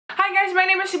Hi guys, my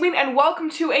name is Sabine and welcome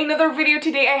to another video.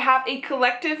 Today I have a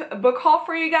collective book haul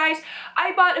for you guys.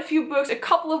 I bought a few books a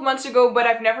couple of months ago, but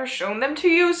I've never shown them to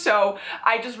you, so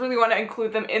I just really want to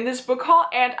include them in this book haul.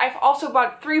 And I've also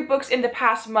bought 3 books in the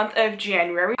past month of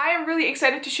January. I am really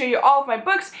excited to show you all of my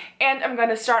books, and I'm going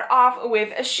to start off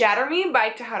with Shatter Me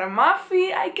by Tahara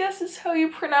Mafi, I guess is how you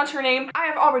pronounce her name. I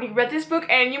have already read this book,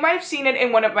 and you might have seen it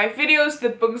in one of my videos, The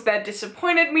Books That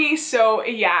Disappointed Me, so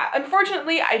yeah.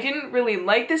 Unfortunately, I didn't really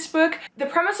like this book. The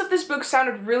premise of this book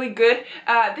sounded really good.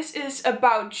 This is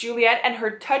about Juliet and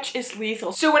her touch is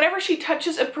lethal. So whenever she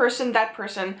touches a person, that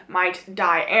person might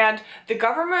die. And the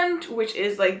government, which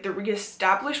is like the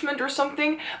re-establishment or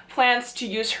something, plans to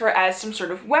use her as some sort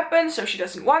of weapon, so she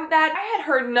doesn't want that. I had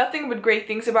heard nothing but great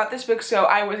things about this book, so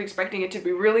I was expecting it to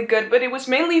be really good, but it was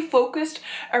mainly focused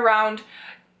around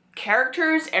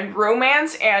characters and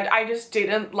romance, and I just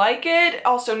didn't like it.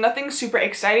 Also, nothing super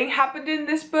exciting happened in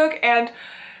this book, and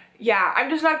yeah, I'm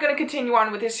just not gonna continue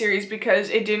on with this series because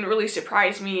it didn't really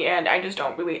surprise me and I just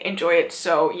don't really enjoy it,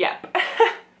 so yep.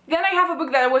 Then I have a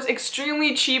book that was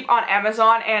extremely cheap on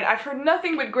Amazon, and I've heard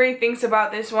nothing but great things about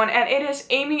this one, and it is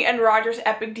Amy and Roger's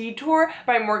Epic Detour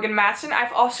by Morgan Matson.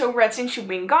 I've also read Since You've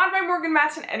Been Gone by Morgan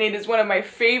Matson, and it is one of my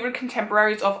favorite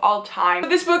contemporaries of all time. So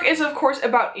this book is of course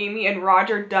about Amy and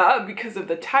Roger, duh, because of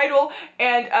the title,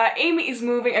 and Amy is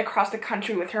moving across the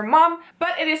country with her mom,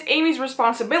 but it is Amy's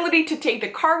responsibility to take the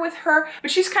car with her,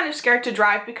 but she's kind of scared to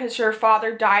drive because her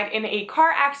father died in a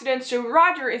car accident, so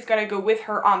Roger is gonna go with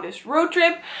her on this road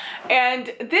trip.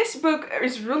 And this book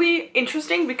is really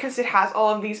interesting because it has all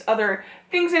of these other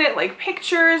things in it, like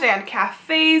pictures and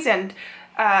cafes and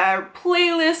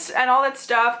playlists and all that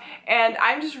stuff, and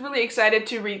I'm just really excited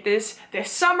to read this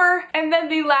summer. And then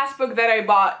the last book that I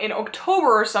bought in October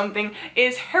or something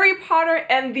is Harry Potter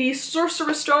and the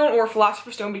Sorcerer's Stone, or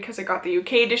Philosopher's Stone because I got the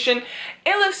UK edition,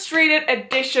 illustrated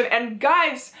edition. And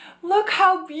guys, look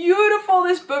how beautiful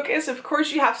this book is. Of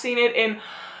course you have seen it in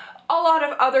a lot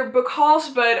of other book hauls,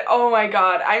 but oh my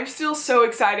god, I'm still so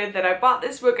excited that I bought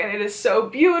this book and it is so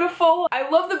beautiful. I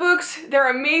love the books, they're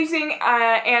amazing,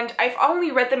 and I've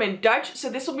only read them in Dutch, so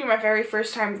this will be my very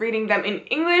first time reading them in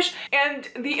English. And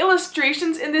the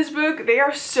illustrations in this book, they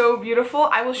are so beautiful.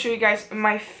 I will show you guys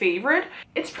my favorite.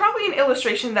 It's probably an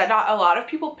illustration that not a lot of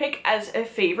people pick as a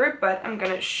favorite, but I'm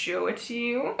gonna show it to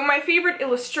you. My favorite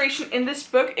illustration in this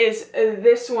book is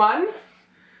this one.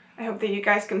 I hope that you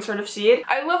guys can sort of see it.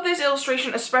 I love this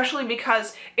illustration especially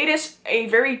because it is a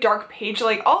very dark page.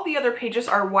 Like, all the other pages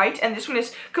are white and this one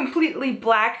is completely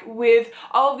black with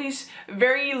all of these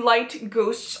very light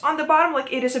ghosts on the bottom.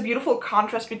 Like, it is a beautiful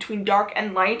contrast between dark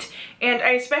and light, and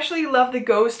I especially love the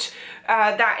ghost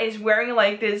that is wearing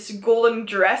like this golden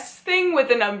dress thing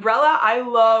with an umbrella. I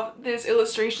love this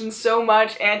illustration so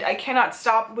much and I cannot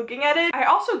stop looking at it. I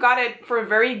also got it for a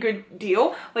very good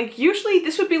deal. Like, usually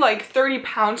this would be like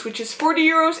 £30, which is 40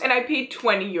 euros, and I paid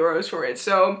 20 euros for it.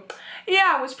 So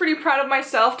yeah, I was pretty proud of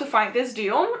myself to find this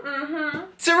deal.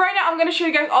 So right now I'm gonna show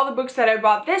you guys all the books that I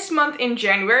bought this month in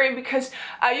January, because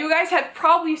you guys have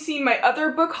probably seen my other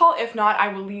book haul. If not, I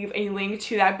will leave a link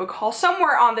to that book haul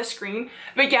somewhere on the screen.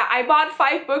 But yeah, I bought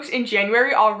 5 books in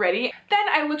January already. Then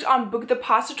I looked on Book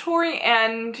Depository,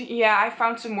 and yeah, I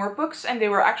found some more books and they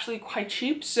were actually quite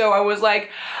cheap. So I was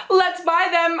like, let's buy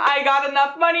them. I got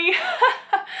enough money.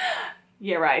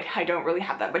 Yeah, right, I don't really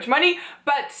have that much money,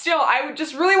 but still, I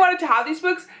just really wanted to have these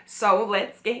books, so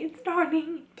let's get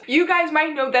started. You guys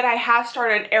might know that I have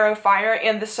started Arrow Fire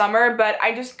in the summer, but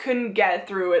I just couldn't get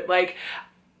through it. Like,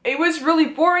 it was really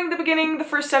boring the beginning, the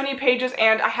first 70 pages,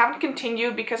 and I haven't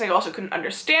continued because I also couldn't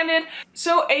understand it.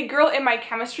 So a girl in my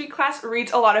chemistry class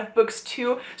reads a lot of books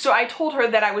too, so I told her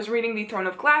that I was reading the Throne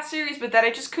of Glass series, but that I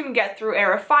just couldn't get through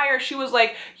Heir of Fire. She was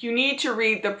like, you need to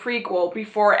read the prequel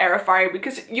before Heir of Fire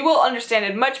because you will understand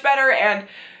it much better. And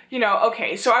you know,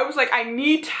 okay, so I was like, I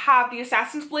need to have the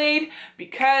Assassin's Blade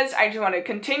because I just want to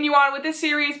continue on with this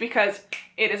series because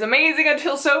it is amazing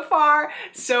until so far.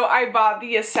 So I bought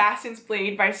the Assassin's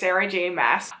Blade by Sarah J.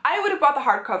 Maas. I would have bought the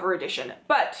hardcover edition,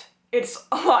 but it's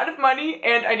a lot of money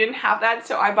and I didn't have that,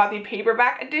 so I bought the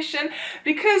paperback edition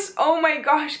because, oh my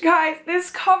gosh, guys, this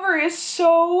cover is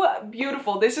so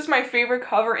beautiful. This is my favorite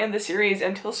cover in the series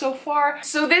until so far.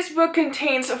 So this book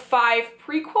contains 5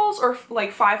 prequels, or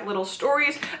like 5 little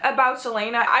stories about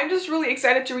Selena. I'm just really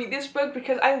excited to read this book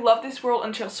because I love this world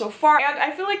until so far, and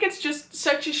I feel like it's just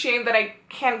such a shame that I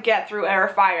can't get through Heir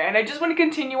of Fire, and I just want to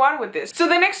continue on with this. So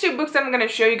the next 2 books that I'm going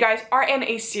to show you guys are in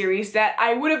a series that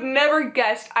I would have never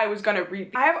guessed I was was gonna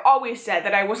read. I have always said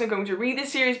that I wasn't going to read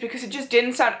this series because it just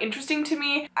didn't sound interesting to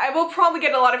me. I will probably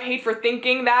get a lot of hate for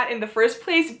thinking that in the first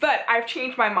place, but I've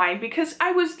changed my mind because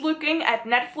I was looking at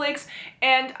Netflix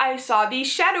and I saw the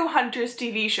Shadowhunters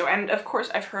TV show, and of course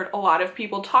I've heard a lot of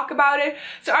people talk about it,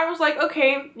 so I was like,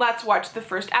 okay, let's watch the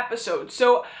first episode.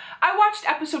 So I watched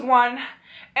episode 1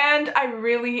 and I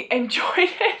really enjoyed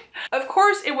it. Of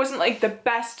course, it wasn't like the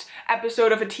best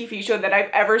episode of a TV show that I've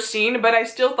ever seen, but I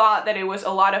still thought that it was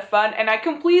a lot of fun, and I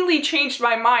completely changed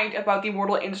my mind about the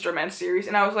Mortal Instruments series,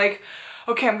 and I was like,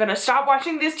 okay, I'm gonna stop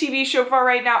watching this TV show for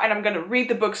right now and I'm gonna read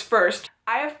the books first.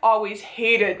 I have always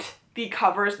hated the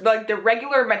covers, like the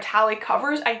regular metallic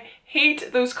covers. I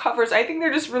hate those covers. I think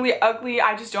they're just really ugly.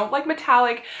 I just don't like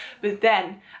metallic. But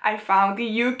then I found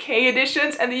the UK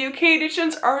editions, and the UK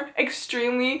editions are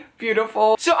extremely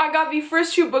beautiful. So I got the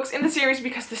first 2 books in the series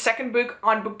because the second book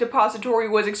on Book Depository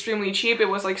was extremely cheap. It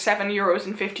was like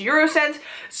 €7.50.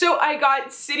 So I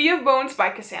got City of Bones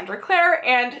by Cassandra Clare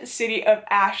and City of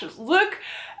Ashes. Look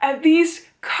at these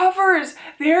covers.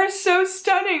 They're so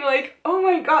stunning. Like, oh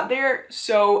my god, they're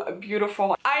so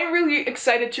beautiful. I'm really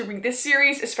excited to read this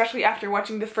series, especially after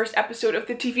watching the first episode of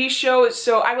the TV show,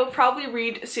 so I will probably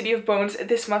read City of Bones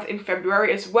this month in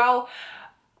February as well.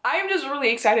 I'm just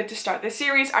really excited to start this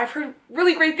series. I've heard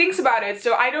really great things about it,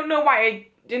 so I don't know why I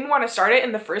didn't want to start it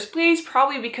in the first place,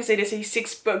 probably because it is a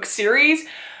 6-book series.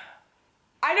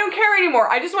 I don't care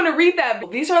anymore. I just want to read them.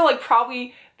 These are like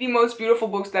probably the most beautiful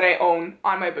books that I own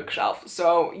on my bookshelf,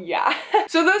 so yeah.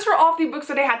 So those were all of the books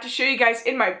that I had to show you guys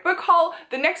in my book haul.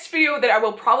 The next video that I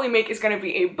will probably make is going to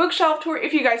be a bookshelf tour.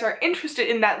 If you guys are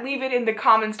interested in that, leave it in the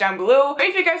comments down below.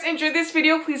 If you guys enjoyed this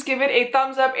video, please give it a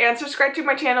thumbs up and subscribe to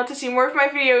my channel to see more of my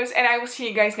videos, and I will see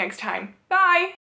you guys next time. Bye!